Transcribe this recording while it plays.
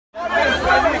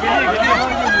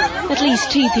At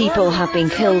least 2 people have been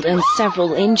killed and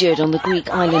several injured on the Greek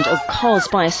island of Kos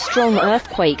by a strong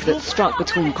earthquake that struck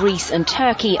between Greece and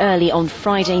Turkey early on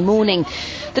Friday morning.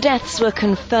 The deaths were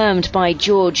confirmed by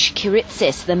George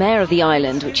Kyritsis, the mayor of the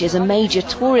island, which is a major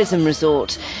tourism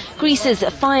resort. Greece's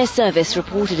fire service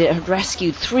reported it had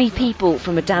rescued 3 people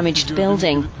from a damaged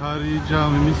building.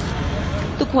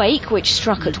 The quake, which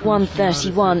struck at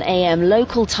 1:31 a.m.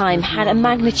 local time, had a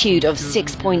magnitude of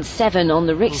 6.7 on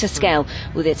the Richter scale,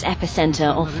 with its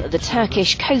epicentre off the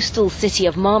Turkish coastal city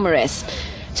of Marmaris.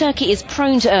 Turkey is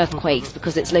prone to earthquakes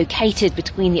because it's located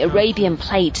between the Arabian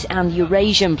Plate and the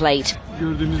Eurasian Plate.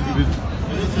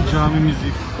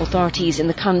 Authorities in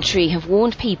the country have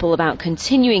warned people about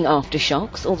continuing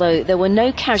aftershocks, although there were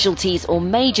no casualties or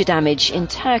major damage in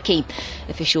Turkey.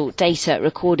 Official data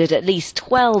recorded at least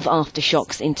 12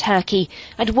 aftershocks in Turkey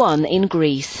and 1 in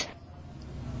Greece.